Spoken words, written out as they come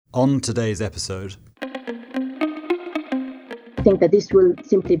On today's episode, I think that this will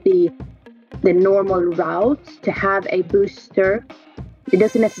simply be the normal route to have a booster. It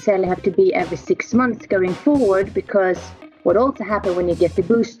doesn't necessarily have to be every 6 months going forward, because what also happens when you get the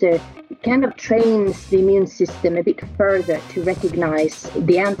booster, it kind of trains the immune system a bit further to recognize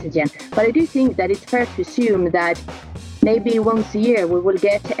the antigen. But I do think that it's fair to assume that maybe once a year we will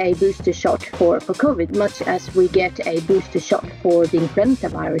get a booster shot for COVID, much as we get a booster shot for the influenza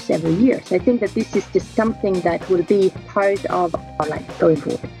virus every year. So I think that this is just something that will be part of our life going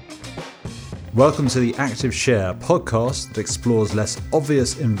forward. Welcome to the Active Share podcast that explores less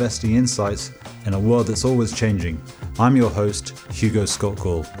obvious investing insights in a world that's always changing. I'm your host, Hugo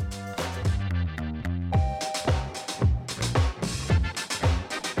Scott-Gall.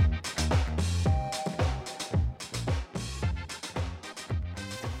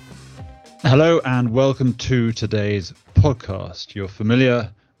 Hello and welcome to today's podcast. You're familiar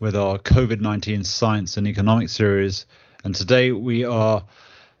with our COVID-19 science and economics series, and today we are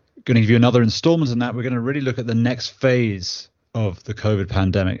going to give you another installment in that. We're going to really look at the next phase of the COVID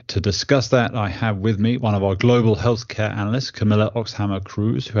pandemic. To discuss that, I have with me one of our global healthcare analysts, Camilla Oxhamre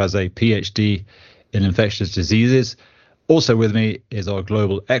Cruse, who has a Ph.D. in infectious diseases. Also with me is our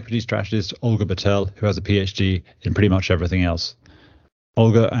global equity strategist, Olga Bitel, who has a Ph.D. in pretty much everything else.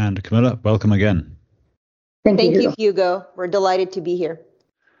 Olga and Camilla, welcome again. Thank you, Hugo. We're delighted to be here.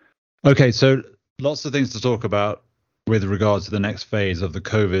 Okay, so lots of things to talk about with regards to the next phase of the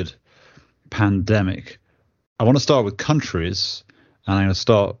COVID pandemic. I want to start with countries, and I'm going to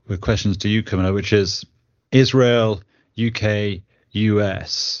start with questions to you, Camilla, which is Israel, UK,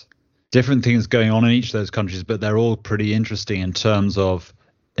 US. Different things going on in each of those countries, but they're all pretty interesting in terms of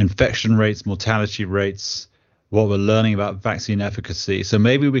infection rates, mortality rates, what we're learning about vaccine efficacy. So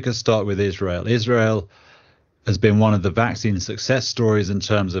maybe we could start with Israel. Israel has been one of the vaccine success stories in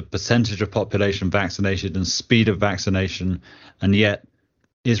terms of percentage of population vaccinated and speed of vaccination. And yet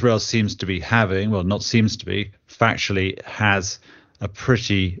Israel seems to be factually has a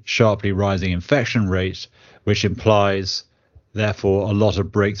pretty sharply rising infection rate, which implies, therefore, a lot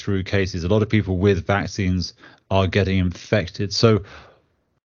of breakthrough cases. A lot of people with vaccines are getting infected. So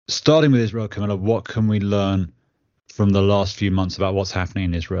starting with Israel, Camilla, what can we learn from the last few months about what's happening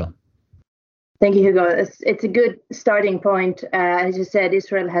in Israel? Thank you, Hugo. It's a good starting point. As you said,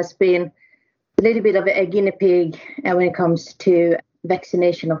 Israel has been a little bit of a guinea pig when it comes to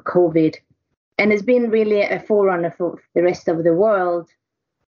vaccination of COVID, and it's been really a forerunner for the rest of the world.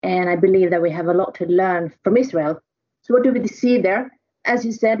 And I believe that we have a lot to learn from Israel. So what do we see there? As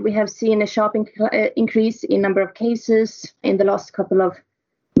you said, we have seen a sharp increase in number of cases in the last couple of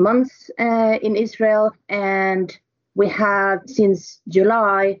months in Israel, and we have since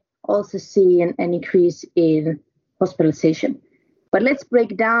July also seen an increase in hospitalization. But let's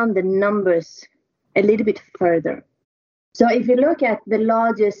break down the numbers a little bit further. So if you look at the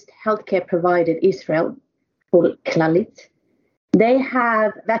largest healthcare provider, Israel, called Clalit, they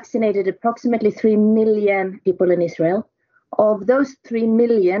have vaccinated approximately 3 million people in Israel. Of those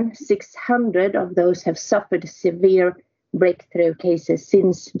 3,600,000 of those have suffered severe breakthrough cases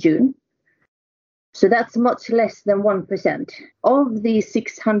since June. So that's much less than 1%. Of the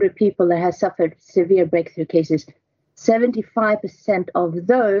 600 people that have suffered severe breakthrough cases, 75% of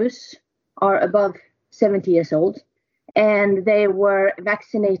those are above 70 years old, and they were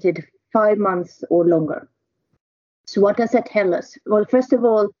vaccinated 5 months or longer. So what does that tell us? Well, first of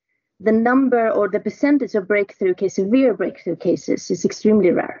all, the number or the percentage of severe breakthrough cases is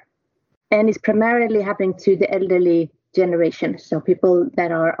extremely rare, and it's primarily happening to the elderly generation, so people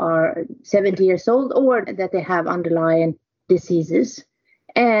that are 70 years old or that they have underlying diseases.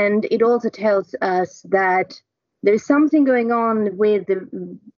 And it also tells us that there's something going on with the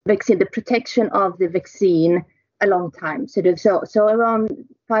vaccine, the protection of the vaccine, a long time. So around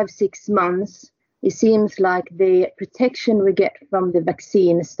 5-6 months, it seems like the protection we get from the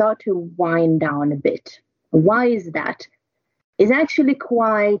vaccine start to wind down a bit. Why is that? It's actually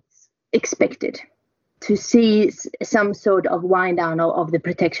quite expected to see some sort of wind down of the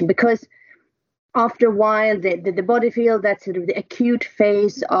protection, because after a while the body feels that sort of the acute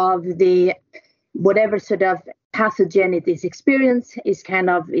phase of the whatever sort of pathogen it is experienced is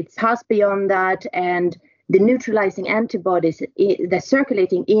it's passed beyond that, and the neutralizing antibodies that's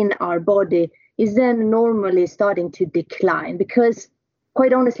circulating in our body is then normally starting to decline. Because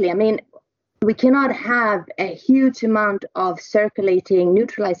quite honestly, I mean, we cannot have a huge amount of circulating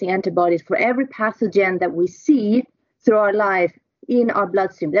neutralizing antibodies for every pathogen that we see through our life in our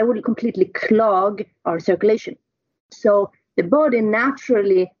bloodstream. That would completely clog our circulation. So the body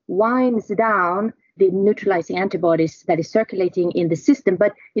naturally winds down the neutralizing antibodies that is circulating in the system,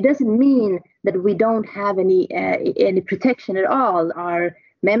 but it doesn't mean that we don't have any protection at all. Our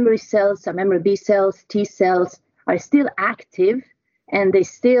memory cells, our memory B cells, T cells are still active, and they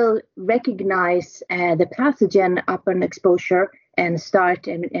still recognize the pathogen upon exposure and start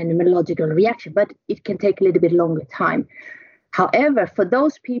an immunological reaction, but it can take a little bit longer time. However, for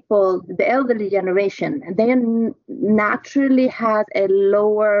those people, the elderly generation, they naturally have a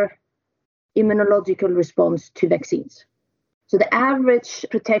lower immunological response to vaccines. So the average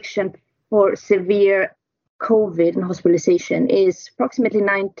protection for severe COVID and hospitalization is approximately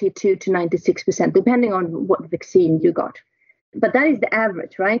 92 to 96%, depending on what vaccine you got. But that is the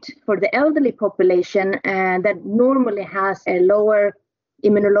average, right? For the elderly population that normally has a lower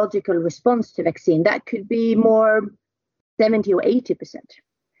immunological response to vaccine, that could be more 70 or 80%.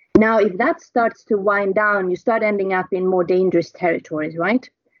 Now, if that starts to wind down, you start ending up in more dangerous territories, right?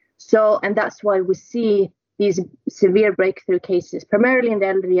 So, and that's why we see these severe breakthrough cases, primarily in the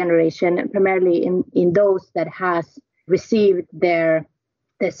elderly generation, and primarily in those that has received their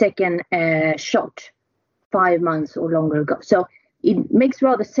second shot 5 months or longer ago. So it makes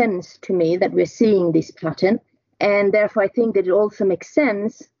rather sense to me that we're seeing this pattern. And therefore, I think that it also makes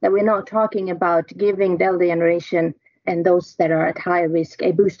sense that we're not talking about giving the elderly generation and those that are at high risk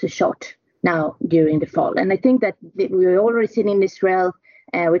a booster shot now during the fall. And I think that we're already seeing in Israel,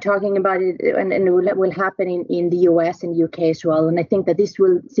 we're talking about it, and it will happen in the US and UK as well. And I think that this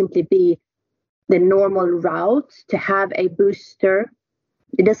will simply be the normal route to have a booster.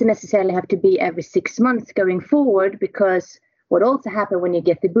 It doesn't necessarily have to be every 6 months going forward, because what also happens when you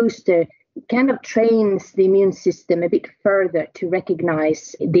get the booster, it kind of trains the immune system a bit further to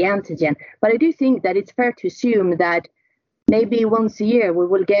recognize the antigen. But I do think that it's fair to assume that maybe once a year we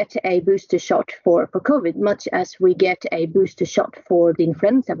will get a booster shot for COVID, much as we get a booster shot for the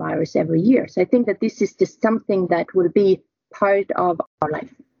influenza virus every year. So I think that this is just something that will be part of our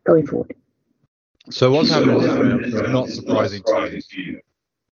life going forward. So what's happening in Israel is not surprising to you.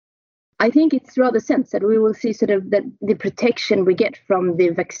 I think it's rather sense that we will see sort of that the protection we get from the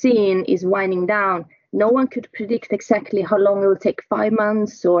vaccine is winding down. No one could predict exactly how long it will take, 5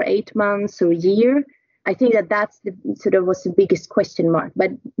 months or 8 months or a year. I think that that's the sort of was the biggest question mark, but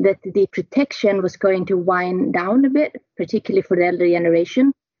that the protection was going to wind down a bit, particularly for the elderly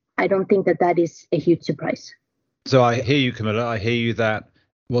generation. I don't think that that is a huge surprise. So I hear you, Camilla. I hear you that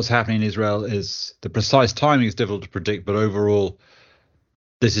what's happening in Israel is the precise timing is difficult to predict, but overall,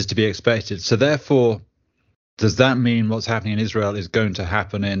 this is to be expected. So therefore, does that mean what's happening in Israel is going to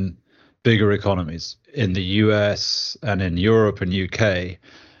happen in bigger economies, in the US and in Europe and UK?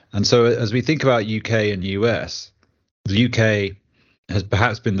 And so as we think about UK and US, the UK has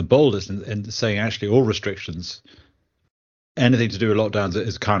perhaps been the boldest in saying actually all restrictions, anything to do with lockdowns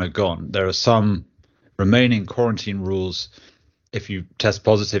is kind of gone. There are some remaining quarantine rules. If you test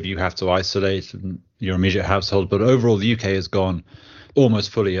positive, you have to isolate your immediate household. But overall, the UK has gone almost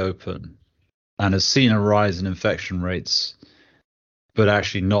fully open and has seen a rise in infection rates, but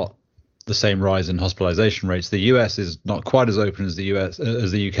actually not the same rise in hospitalization rates. The US is not quite as open as the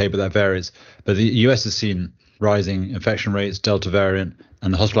UK, but that varies. But the US has seen rising infection rates, Delta variant,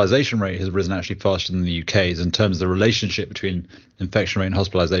 and the hospitalization rate has risen actually faster than the UK's in terms of the relationship between infection rate and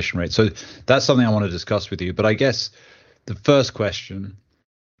hospitalization rate. So that's something I want to discuss with you. But I guess the first question,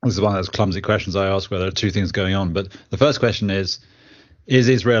 this is one of those clumsy questions I ask where there are two things going on. But the first question is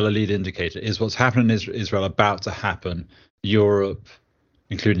Israel a lead indicator? Is what's happening in Israel about to happen? Europe,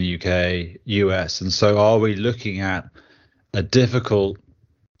 including the UK, US. And so are we looking at a difficult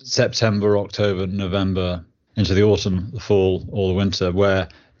September, October, November into the autumn, the fall, or the winter, where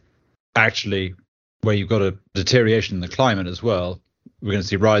you've got a deterioration in the climate as well? We're going to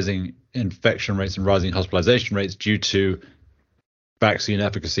see rising infection rates and rising hospitalization rates due to vaccine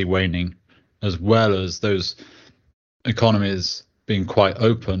efficacy waning, as well as those economies being quite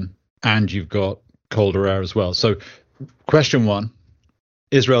open, and you've got colder air as well. So question one,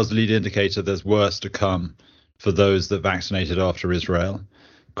 Israel's the lead indicator, there's worse to come for those that vaccinated after Israel.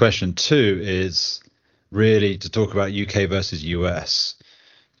 Question two is really to talk about UK versus US.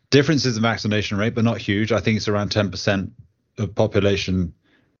 Differences in vaccination rate, but not huge. I think it's around 10% of population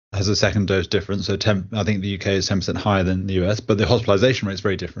has a second dose difference. So I think the UK is 10% higher than the US, but the hospitalization rate is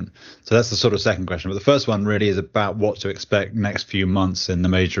very different. So that's the sort of second question. But the first one really is about what to expect next few months in the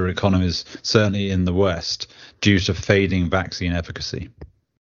major economies, certainly in the West, due to fading vaccine efficacy.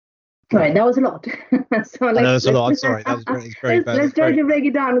 Right, that was a lot. So that's a lot. I'm sorry. That was very bad. Let's try to break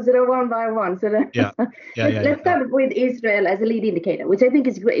it down sort of one by one. Let's start with Israel as a lead indicator, which I think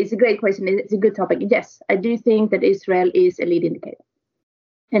is great. It's a great question. It's a good topic. Yes, I do think that Israel is a lead indicator.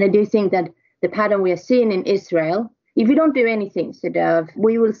 And I do think that the pattern we are seeing in Israel, if we don't do anything,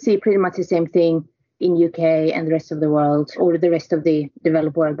 we will see pretty much the same thing in UK and the rest of the world, or the rest of the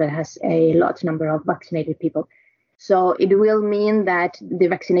developed world that has a large number of vaccinated people. So it will mean that the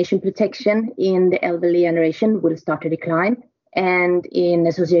vaccination protection in the elderly generation will start to decline. And in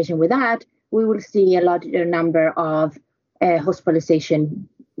association with that, we will see a larger number of hospitalization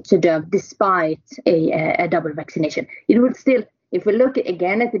despite a double vaccination. It will still, if we look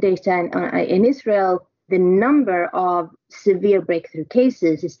again at the data in Israel, the number of severe breakthrough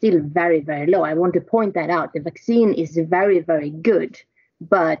cases is still very, very low. I want to point that out. The vaccine is very, very good,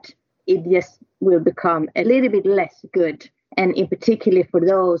 but it just will become a little bit less good. And in particular for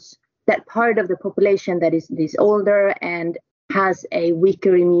that part of the population that is older and has a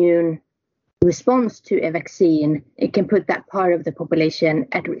weaker immune response to a vaccine, it can put that part of the population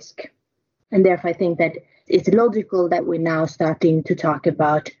at risk. And therefore, I think that it's logical that we're now starting to talk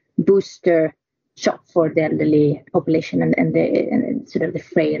about booster shot for the elderly population and the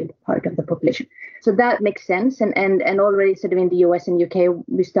frail part of the population. So that makes sense. And already in the US and UK,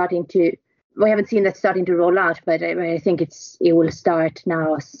 we haven't seen that starting to roll out, but I think it will start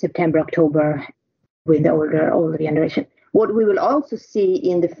now September, October with the older generation. What we will also see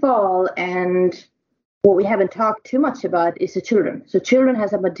in the fall, and what we haven't talked too much about, is the children. So children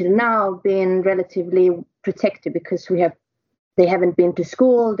has up until now been relatively protected because they haven't been to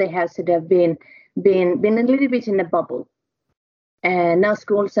school. They have been a little bit in a bubble. And now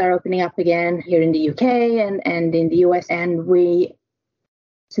schools are opening up again here in the UK and in the US, and we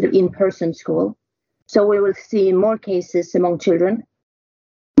in-person school. So we will see more cases among children.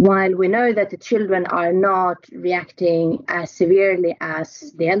 While we know that the children are not reacting as severely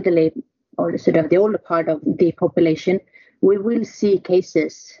as the elderly or the older part of the population, we will see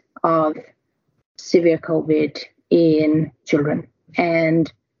cases of severe COVID in children.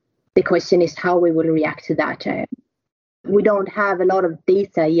 And the question is how we will react to that. We don't have a lot of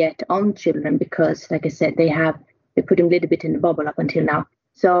data yet on children because, like I said, they put them a little bit in the bubble up until now.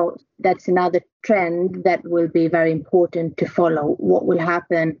 So that's another trend that will be very important to follow. What will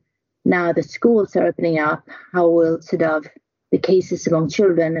happen now the schools are opening up? How will the cases among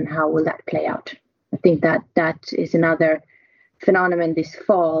children and how will that play out? I think that is another phenomenon this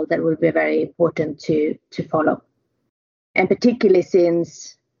fall that will be very important to follow. And particularly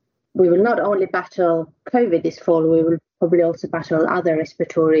since we will not only battle COVID this fall, we will probably also battle other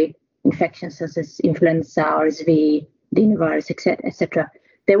respiratory infections such as influenza, RSV, adenovirus, etc.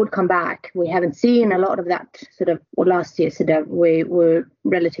 They would come back. We haven't seen a lot of that last year. We were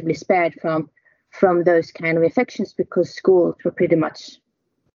relatively spared from those kind of infections because schools were pretty much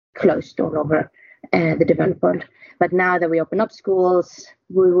closed all over the developed world. But now that we open up schools,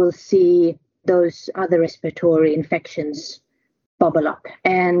 we will see those other respiratory infections bubble up.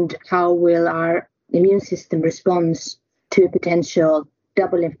 And how will our immune system respond to a potential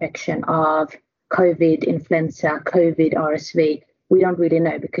double infection of COVID, influenza, COVID, RSV? We don't really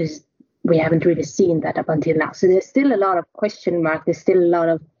know because we haven't really seen that up until now. So there's still a lot of question mark. There's still a lot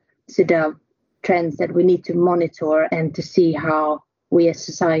of trends that we need to monitor and to see how we as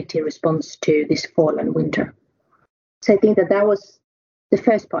society responds to this fall and winter. So I think that was the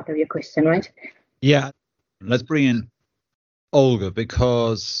first part of your question, right? Yeah. Let's bring in Olga,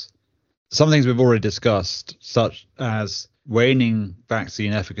 because some things we've already discussed, such as waning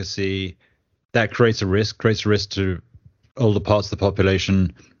vaccine efficacy, that creates a risk to older parts of the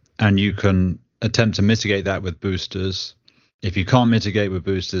population, and you can attempt to mitigate that with boosters. If you can't mitigate with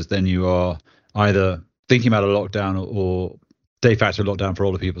boosters, then you are either thinking about a lockdown or de facto lockdown for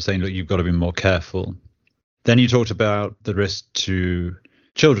older people, saying, look, you've got to be more careful. Then you talked about the risk to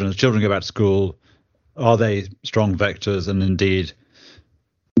children. As children go back to school, are they strong vectors? And indeed,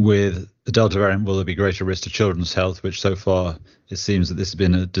 with the Delta variant, will there be greater risk to children's health, which so far it seems that this has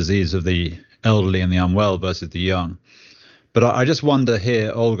been a disease of the elderly and the unwell versus the young. But I just wonder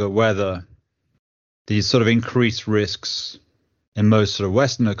here, Olga, whether these increased risks in most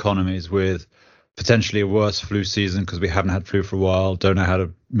Western economies with potentially a worse flu season because we haven't had flu for a while, don't know how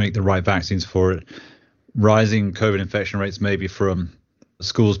to make the right vaccines for it, rising COVID infection rates maybe from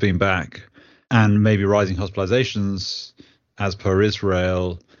schools being back, and maybe rising hospitalizations as per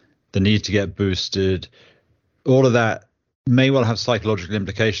Israel, the need to get boosted, all of that may well have psychological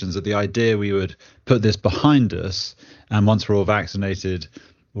implications, that the idea we would put this behind us and once we're all vaccinated,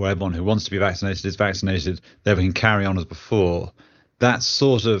 or everyone who wants to be vaccinated is vaccinated, then we can carry on as before. That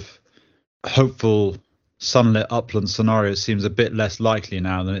sort of hopeful sunlit upland scenario seems a bit less likely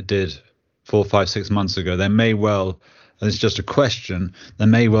now than it did 4, 5, 6 months ago. There may well, and it's just a question, there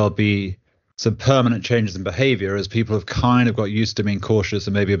may well be some permanent changes in behavior as people have kind of got used to being cautious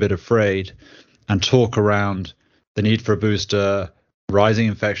and maybe a bit afraid, and talk around the need for a booster, rising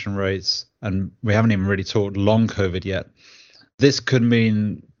infection rates, and we haven't even really talked long COVID yet. This could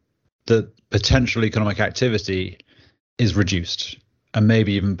mean that potential economic activity is reduced and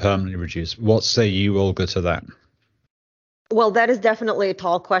maybe even permanently reduced. What say you, Olga, to that? Well, that is definitely a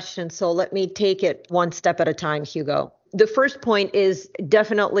tall question. So let me take it one step at a time, Hugo. The first point is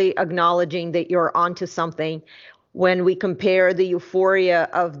definitely acknowledging that you're onto something when we compare the euphoria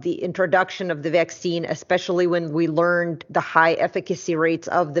of the introduction of the vaccine, especially when we learned the high efficacy rates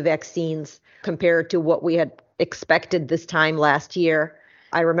of the vaccines compared to what we had expected this time last year.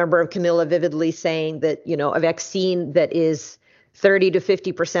 I remember Camilla vividly saying that, a vaccine that is 30 to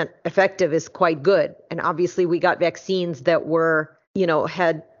 50% effective is quite good. And obviously we got vaccines that were,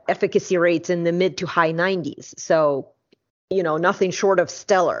 had efficacy rates in the mid to high 90s. So, nothing short of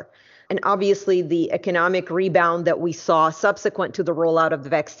stellar. And obviously the economic rebound that we saw subsequent to the rollout of the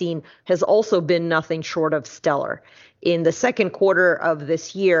vaccine has also been nothing short of stellar. In the second quarter of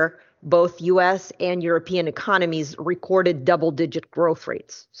this year, both US and European economies recorded double-digit growth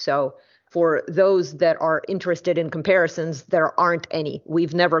rates. So for those that are interested in comparisons, there aren't any.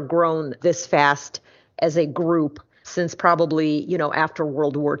 We've never grown this fast as a group since probably, after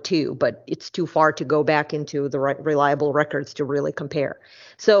World War II, but it's too far to go back into the reliable records to really compare.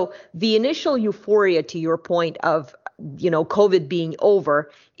 So the initial euphoria, to your point of, COVID being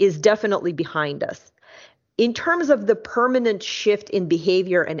over, is definitely behind us. In terms of the permanent shift in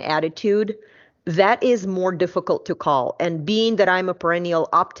behavior and attitude, that is more difficult to call. And being that I'm a perennial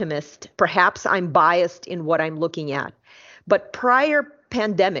optimist, perhaps I'm biased in what I'm looking at. But prior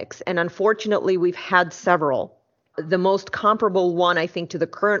pandemics, and unfortunately we've had several, the most comparable one, I think, to the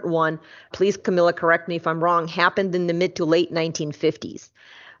current one, please, Camilla, correct me if I'm wrong, happened in the mid to late 1950s.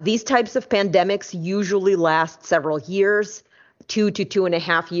 These types of pandemics usually last several years, 2 to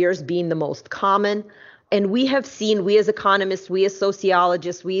 2.5 years being the most common. And we have seen, we as economists, we as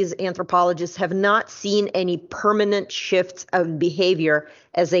sociologists, we as anthropologists have not seen any permanent shifts of behavior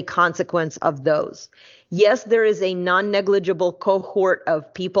as a consequence of those. Yes, there is a non-negligible cohort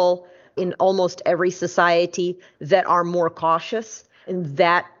of people in almost every society that are more cautious, and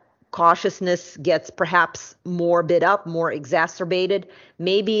that cautiousness gets perhaps more bid up, more exacerbated.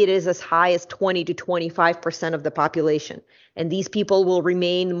 Maybe it is as high as 20 to 25% of the population. And these people will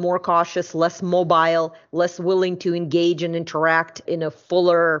remain more cautious, less mobile, less willing to engage and interact in a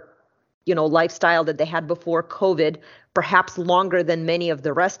fuller, lifestyle that they had before COVID, perhaps longer than many of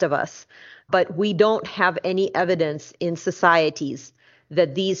the rest of us. But we don't have any evidence in societies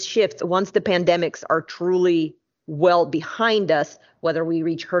that these shifts, once the pandemics are truly well behind us, whether we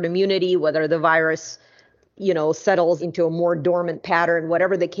reach herd immunity, whether the virus, settles into a more dormant pattern,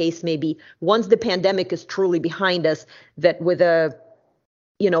 whatever the case may be, once the pandemic is truly behind us, that with a,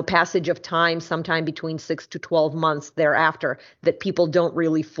 passage of time, sometime between 6 to 12 months thereafter, that people don't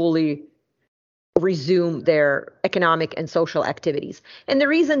really fully resume their economic and social activities. And the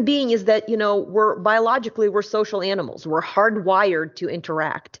reason being is that, we're social animals. We're hardwired to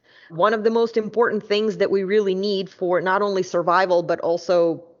interact. One of the most important things that we really need for not only survival, but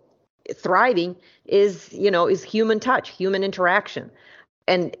also thriving is human touch, human interaction.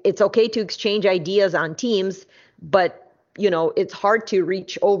 And it's okay to exchange ideas on Teams, but it's hard to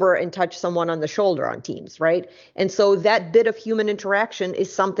reach over and touch someone on the shoulder on Teams, right? And so that bit of human interaction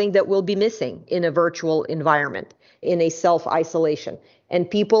is something that will be missing in a virtual environment, in a self-isolation. And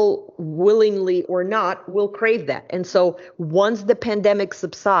people, willingly or not, will crave that. And so once the pandemic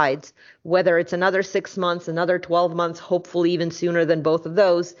subsides, whether it's another 6 months, another 12 months, hopefully even sooner than both of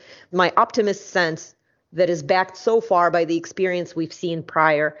those, my optimist sense that is backed so far by the experience we've seen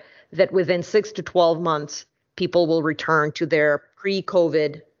prior, that within 6 to 12 months, people will return to their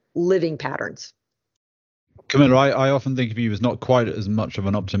pre-COVID living patterns. Camilla, I often think of you as not quite as much of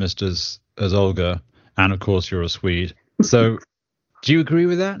an optimist as Olga, and of course you're a Swede. So do you agree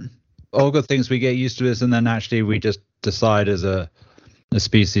with that? Olga thinks we get used to this and then actually we just decide as a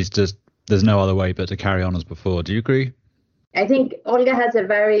species there's no other way but to carry on as before. Do you agree? I think Olga has a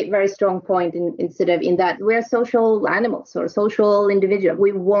very, very strong point in that we're social animals or social individuals.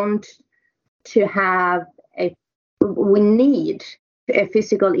 We want to have we need a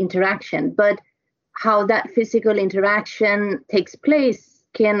physical interaction, but how that physical interaction takes place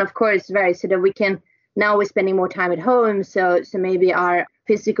can of course vary, so that we're spending more time at home, so maybe our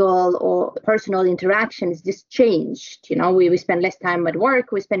physical or personal interaction is just changed. We spend less time at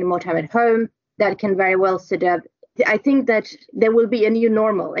work, we're spending more time at home. That can very well I think that there will be a new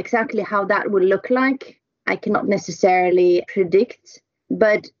normal. Exactly how that will look like, I cannot necessarily predict,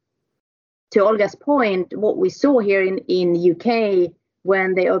 but to Olga's point, what we saw here in the UK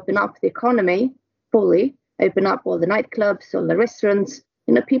when they open up the economy fully, open up all the nightclubs, all the restaurants,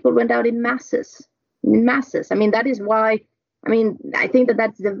 people went out in masses. I mean, that is why, I think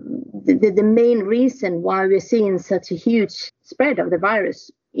that's the main reason why we're seeing such a huge spread of the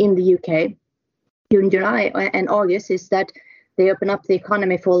virus in the UK during July and August, is that they open up the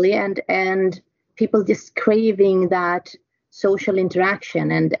economy fully and people just craving that social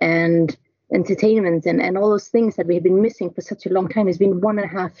interaction and entertainment and all those things that we have been missing for such a long time. It's been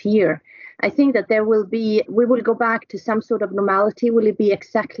 1.5 years. I think that we will go back to some sort of normality. Will it be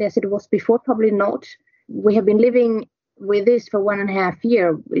exactly as it was before? Probably not. We have been living with this for 1.5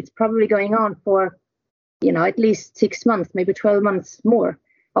 years. It's probably going on for, at least 6 months, maybe 12 months more.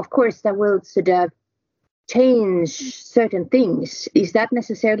 Of course, that will sort of change certain things. Is that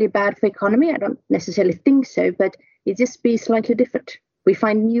necessarily bad for economy? I don't necessarily think so, but it just be slightly different. We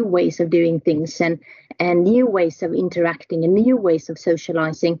find new ways of doing things and new ways of interacting and new ways of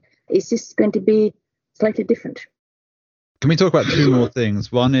socializing. It's just going to be slightly different. Can we talk about two more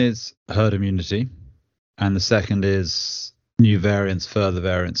things? One is herd immunity, and the second is new variants, further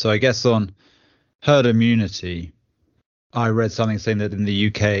variants. So I guess on herd immunity, I read something saying that in the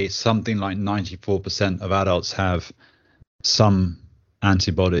UK, something like 94% of adults have some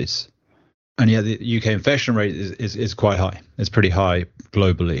antibodies. And yet the UK infection rate is quite high. It's pretty high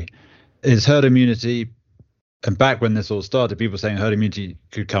globally. Is herd immunity, and back when this all started, people were saying herd immunity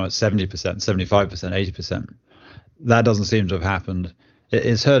could come at 70%, 75%, 80%. That doesn't seem to have happened.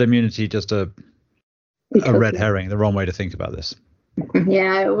 Is herd immunity just a red herring, the wrong way to think about this?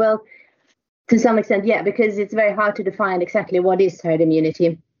 Yeah, well, to some extent, yeah, because it's very hard to define exactly what is herd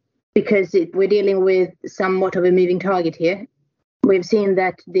immunity, because we're dealing with somewhat of a moving target here. We've seen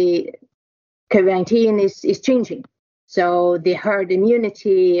that the COVID-19 is changing. So the herd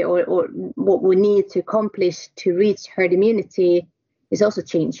immunity or what we need to accomplish to reach herd immunity is also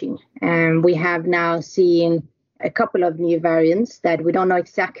changing. And we have now seen a couple of new variants that we don't know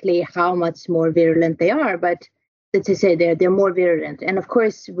exactly how much more virulent they are, but to say they're more virulent. And of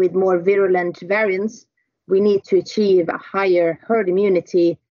course, with more virulent variants, we need to achieve a higher herd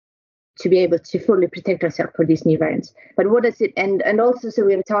immunity to be able to fully protect ourselves for these new variants. But what does it, and also, so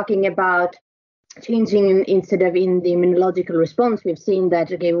we were talking about changing instead of in the immunological response. We've seen that,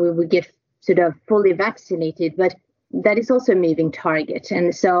 okay, we will get sort of fully vaccinated, but that is also a moving target.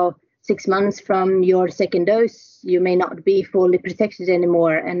 And so 6 months from your second dose, you may not be fully protected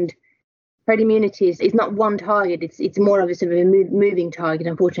anymore. And herd immunity is not one target. It's more of a sort of a moving target,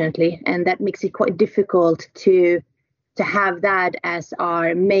 unfortunately. And that makes it quite difficult to have that as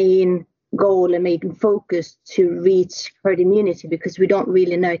our main goal and main focus to reach herd immunity, because we don't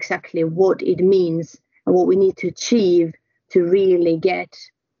really know exactly what it means and what we need to achieve to really get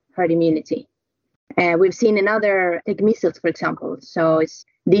herd immunity. We've seen take measles, for example. So it's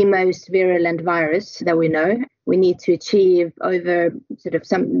the most virulent virus that we know. We need to achieve over sort of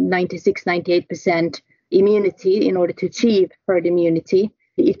some 96-98% immunity in order to achieve herd immunity.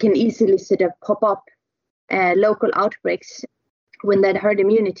 It can easily sort of pop up local outbreaks when that herd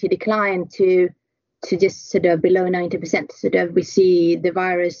immunity declined to just sort of below 90%. Sort of we see the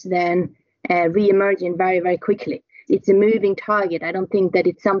virus then re-emerging very, very quickly. It's a moving target. I don't think that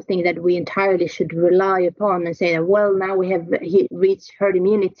it's something that we entirely should rely upon and say, well, now we have reached herd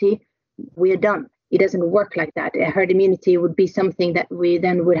immunity, we are done. It doesn't work like that. Herd immunity would be something that we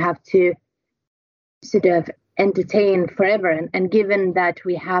then would have to sort of entertain forever. And given that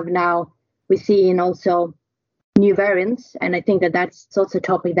we're seeing also new variants, and I think that that's also a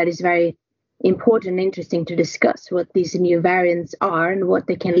topic that is very important and interesting to discuss, what these new variants are and what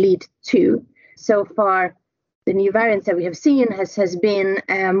they can lead to. So far, the new variants that we have seen has been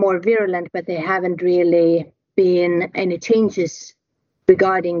more virulent, but there haven't really been any changes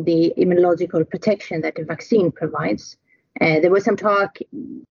regarding the immunological protection that the vaccine provides. There was some talk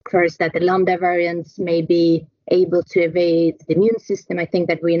first that the Lambda variants may be able to evade the immune system. I think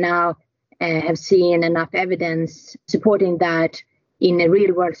that we now have seen enough evidence supporting that in a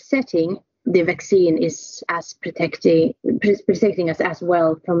real world setting, the vaccine is as protecting us as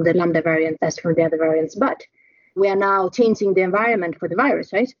well from the Lambda variant as from the other variants. But we are now changing the environment for the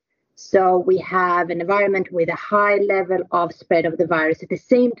virus, right? So we have an environment with a high level of spread of the virus at the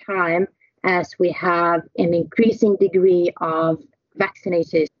same time as we have an increasing degree of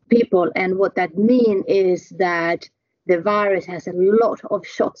vaccinated people. And what that means is that the virus has a lot of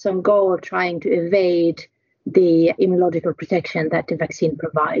shots on goal trying to evade the immunological protection that the vaccine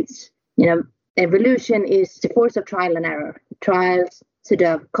provides. Evolution is the force of trial and error. Trials sort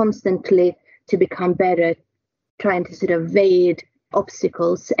of constantly to become better, trying to sort of evade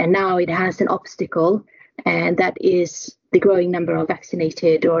obstacles, and now it has an obstacle, and that is the growing number of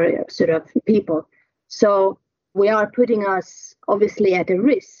vaccinated or sort of people. So we are putting us obviously at a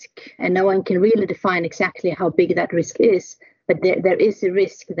risk, and no one can really define exactly how big that risk is. But there is a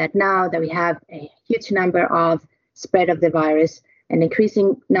risk that now that we have a huge number of spread of the virus, an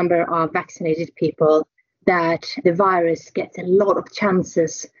increasing number of vaccinated people, that the virus gets a lot of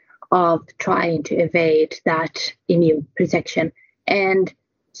chances of trying to evade that immune protection. And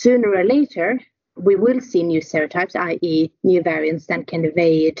sooner or later, we will see new serotypes, i.e. new variants that can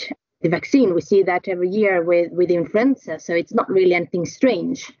evade the vaccine. We see that every year with influenza, so it's not really anything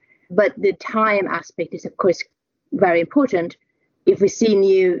strange. But the time aspect is, of course, very important. If we see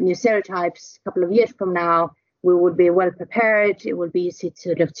new serotypes a couple of years from now, we would be well prepared. It will be easy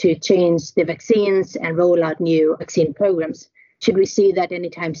to change the vaccines and roll out new vaccine programs. Should we see that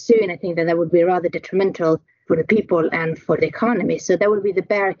anytime soon, I think that would be rather detrimental for the people and for the economy. So that would be the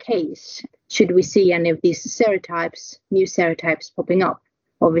bear case. Should we see any of these serotypes, new serotypes popping up?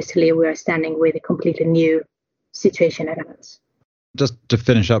 Obviously, we are standing with a completely new situation at us. Just to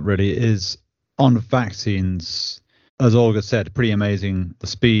finish up, really, is on vaccines, as Olga said, pretty amazing, the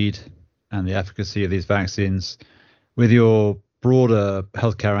speed and the efficacy of these vaccines. With your broader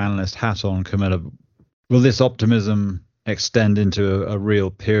healthcare analyst hat on, Camilla, will this optimism extend into a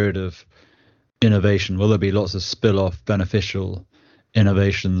real period of innovation? Will there be lots of spill-off beneficial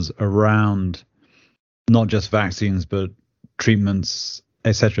innovations around not just vaccines, but treatments,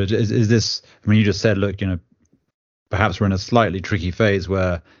 etc.? Is this, I mean, you just said, look, perhaps we're in a slightly tricky phase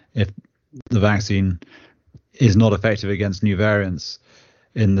where if the vaccine is not effective against new variants,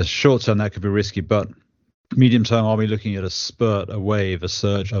 in the short term, that could be risky, but medium term, are we looking at a spurt, a wave, a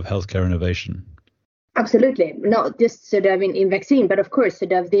surge of healthcare innovation? Absolutely. Not just sort of in vaccine, but of course,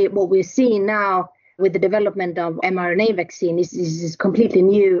 sort of what we're seeing now with the development of mRNA vaccine is completely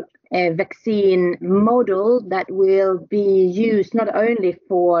new vaccine model that will be used not only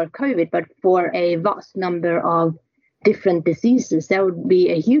for COVID, but for a vast number of different diseases. That would be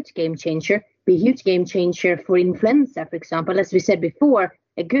a huge game changer. Be a huge game changer for influenza, for example. As we said before,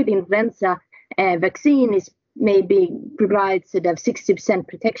 a good influenza vaccine is maybe provides sort of 60%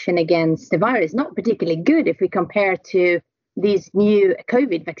 protection against the virus. Not particularly good if we compare to these new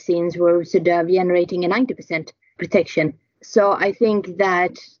COVID vaccines where we're sort of generating a 90% protection. So I think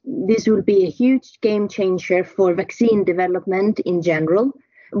that this will be a huge game changer for vaccine development in general.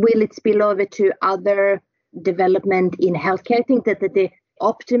 Will it spill over to other development in healthcare? I think that the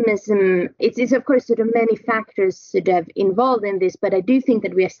optimism, it's of course sort of many factors sort of involved in this, but I do think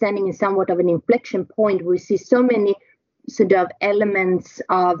that we are standing in somewhat of an inflection point where we see so many sort of elements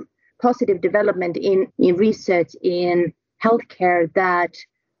of positive development in research in healthcare that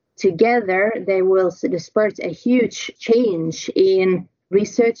together they will sort of spur a huge change in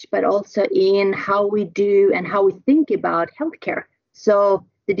research, but also in how we do and how we think about healthcare. So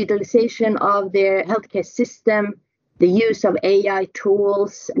the digitalization of their healthcare system, the use of AI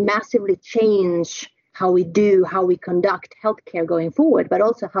tools massively change how we conduct healthcare going forward, but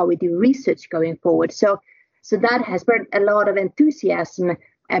also how we do research going forward. So that has brought a lot of enthusiasm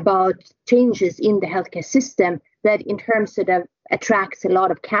about changes in the healthcare system that in terms of attracts a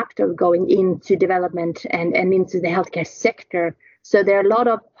lot of capital going into development and into the healthcare sector. So there are a lot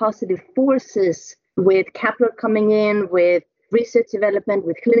of positive forces with capital coming in, with research development,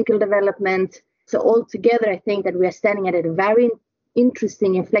 with clinical development. So altogether, I think that we are standing at a very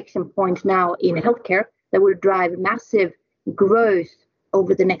interesting inflection point now in healthcare that will drive massive growth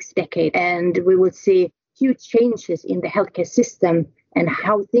over the next decade. And we will see huge changes in the healthcare system and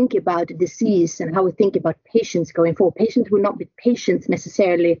how we think about disease and how we think about patients going forward. Patients will not be patients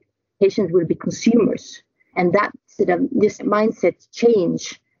necessarily. Patients will be consumers. And that sort of this mindset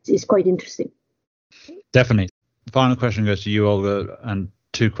change is quite interesting. Definitely. Final question goes to you, Olga, and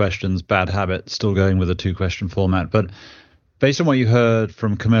 2 questions, bad habit, still going with a 2-question format. But based on what you heard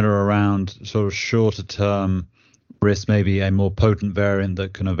from Camilla around sort of shorter term risk, maybe a more potent variant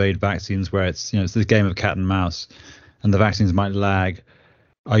that can evade vaccines where it's this game of cat and mouse and the vaccines might lag.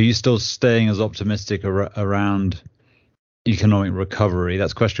 Are you still staying as optimistic around economic recovery?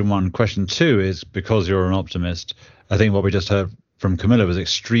 That's question 1. Question 2 is, because you're an optimist, I think what we just heard from Camilla was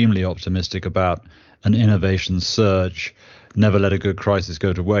extremely optimistic about an innovation surge, never let a good crisis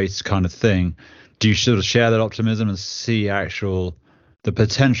go to waste kind of thing. Do you sort of share that optimism and see the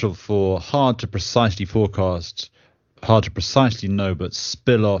potential for hard to precisely forecast, hard to precisely know, but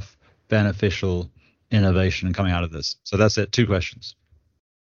spill off beneficial innovation coming out of this? So that's it. 2 questions.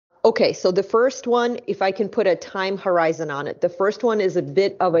 Okay, so the first one, if I can put a time horizon on it, the first one is a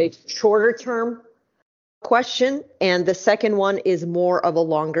bit of a shorter term question. And the second one is more of a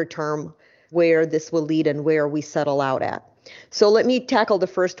longer term, where this will lead and where we settle out at. So let me tackle the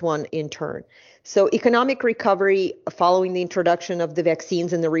first one in turn. So economic recovery following the introduction of the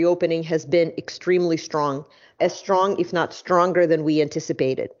vaccines and the reopening has been extremely strong, as strong, if not stronger than we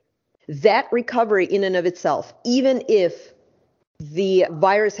anticipated. That recovery in and of itself, even if the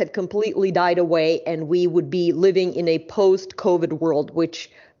virus had completely died away and we would be living in a post-COVID world, which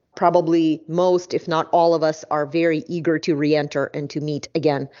probably most, if not all of us, are very eager to re-enter and to meet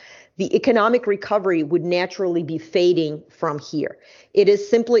again, the economic recovery would naturally be fading from here. It is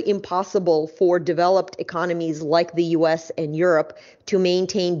simply impossible for developed economies like the US and Europe to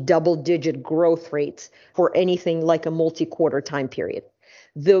maintain double-digit growth rates for anything like a multi-quarter time period.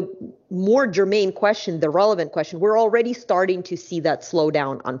 The more germane question, the relevant question, we're already starting to see that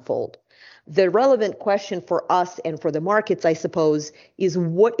slowdown unfold. The relevant question for us and for the markets, I suppose, is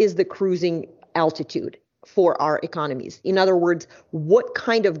what is the cruising altitude for our economies? In other words, what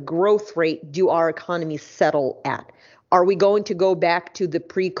kind of growth rate do our economies settle at? Are we going to go back to the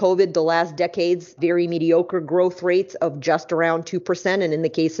pre-COVID, the last decades, very mediocre growth rates of just around 2%, and in the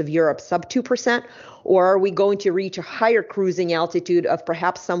case of Europe, sub 2%? Or are we going to reach a higher cruising altitude of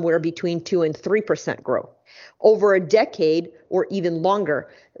perhaps somewhere between 2 and 3% growth? Over a decade or even longer,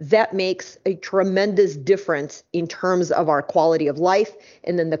 that makes a tremendous difference in terms of our quality of life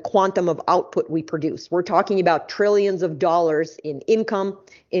and then the quantum of output we produce. We're talking about trillions of dollars in income,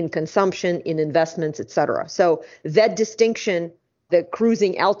 in consumption, in investments, et cetera. So that distinction, the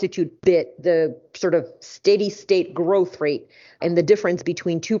cruising altitude bit, the sort of steady state growth rate, and the difference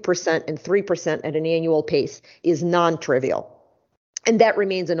between 2% and 3% at an annual pace is non-trivial. And that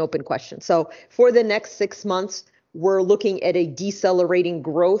remains an open question. So for the next 6 months, we're looking at a decelerating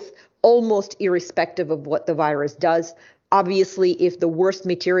growth, almost irrespective of what the virus does. Obviously, if the worst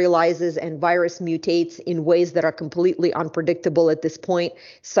materializes and virus mutates in ways that are completely unpredictable at this point,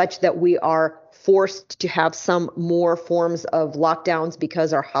 such that we are forced to have some more forms of lockdowns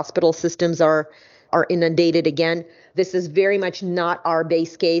because our hospital systems are inundated again, this is very much not our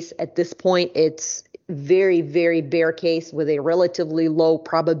base case at this point. It's very, very bare case with a relatively low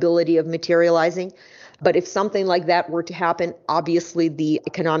probability of materializing. But if something like that were to happen, obviously the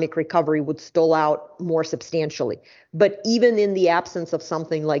economic recovery would stall out more substantially. But even in the absence of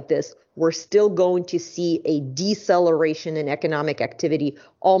something like this, we're still going to see a deceleration in economic activity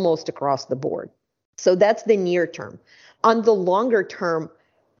almost across the board. So that's the near term. On the longer term,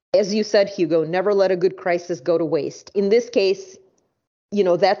 as you said, Hugo, never let a good crisis go to waste. In this case,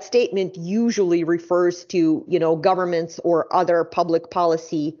 that statement usually refers to, governments or other public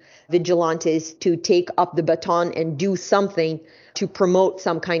policy vigilantes to take up the baton and do something to promote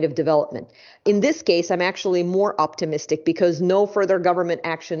some kind of development. In this case, I'm actually more optimistic because no further government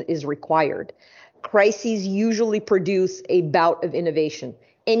action is required. Crises usually produce a bout of innovation.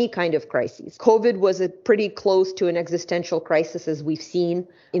 Any kind of crisis. COVID was pretty close to an existential crisis as we've seen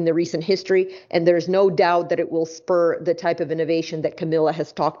in the recent history, and there's no doubt that it will spur the type of innovation that Camilla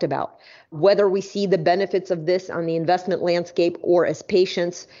has talked about. Whether we see the benefits of this on the investment landscape or as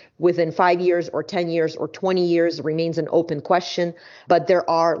patients within 5 years or 10 years or 20 years remains an open question, but there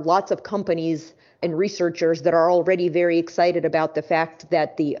are lots of companies and researchers that are already very excited about the fact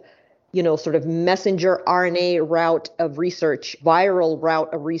that the sort of messenger RNA route of research, viral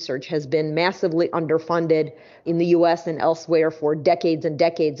route of research has been massively underfunded in the US and elsewhere for decades and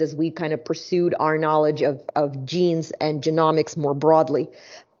decades as we kind of pursued our knowledge of genes and genomics more broadly.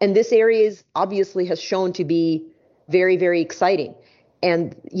 And this area obviously has shown to be very, very exciting.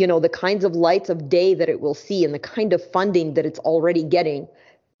 And, the kinds of lights of day that it will see and the kind of funding that it's already getting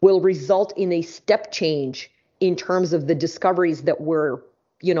will result in a step change in terms of the discoveries that we're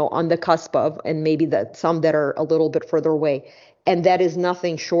on the cusp of, and maybe that some that are a little bit further away. And that is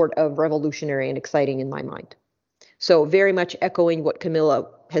nothing short of revolutionary and exciting in my mind. So very much echoing what Camilla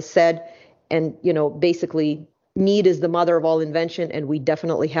has said. And, basically need is the mother of all invention, and we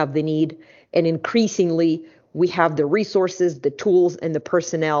definitely have the need. And increasingly, we have the resources, the tools, and the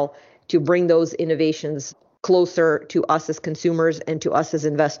personnel to bring those innovations closer to us as consumers and to us as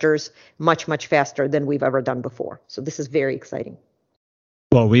investors much, much faster than we've ever done before. So this is very exciting.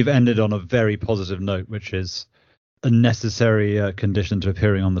 Well, we've ended on a very positive note, which is a necessary condition to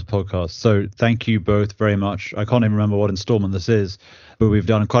appearing on this podcast. So thank you both very much. I can't even remember what installment this is, but we've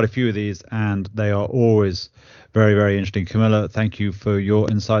done quite a few of these and they are always very, very interesting. Camilla, thank you for your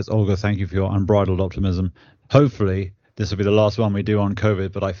insights. Olga, thank you for your unbridled optimism. Hopefully this will be the last one we do on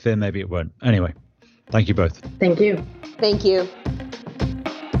COVID, but I fear maybe it won't. Anyway, thank you both. Thank you. Thank you.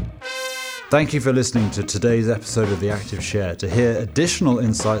 Thank you for listening to today's episode of The Active Share. To hear additional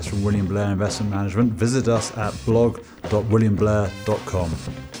insights from William Blair Investment Management, visit us at blog.williamblair.com.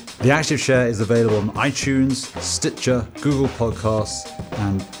 The Active Share is available on iTunes, Stitcher, Google Podcasts,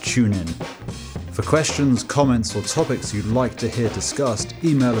 and TuneIn. For questions, comments, or topics you'd like to hear discussed,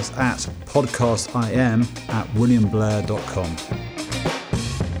 email us at podcastim@williamblair.com.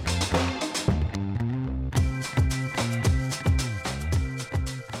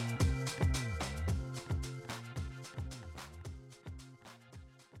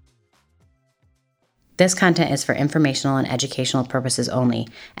 This content is for informational and educational purposes only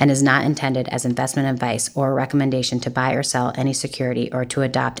and is not intended as investment advice or a recommendation to buy or sell any security or to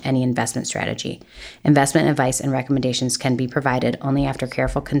adopt any investment strategy. Investment advice and recommendations can be provided only after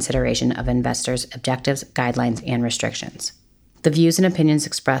careful consideration of investors' objectives, guidelines, and restrictions. The views and opinions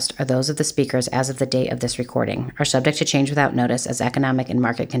expressed are those of the speakers as of the date of this recording, are subject to change without notice as economic and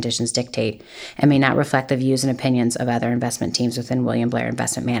market conditions dictate, and may not reflect the views and opinions of other investment teams within William Blair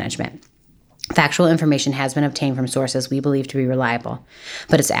Investment Management. Factual information has been obtained from sources we believe to be reliable,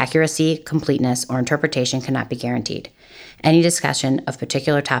 but its accuracy, completeness, or interpretation cannot be guaranteed. Any discussion of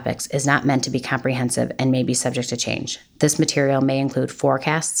particular topics is not meant to be comprehensive and may be subject to change. This material may include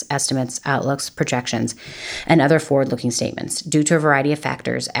forecasts, estimates, outlooks, projections, and other forward-looking statements. Due to a variety of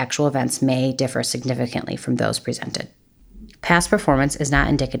factors, actual events may differ significantly from those presented. Past performance is not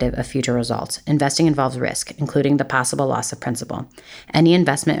indicative of future results. Investing involves risk, including the possible loss of principal. Any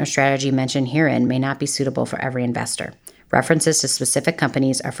investment or strategy mentioned herein may not be suitable for every investor. References to specific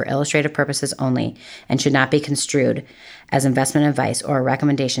companies are for illustrative purposes only and should not be construed as investment advice or a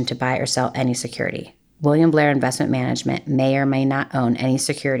recommendation to buy or sell any security. William Blair Investment Management may or may not own any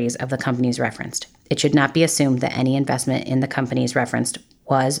securities of the companies referenced. It should not be assumed that any investment in the companies referenced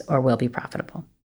was or will be profitable.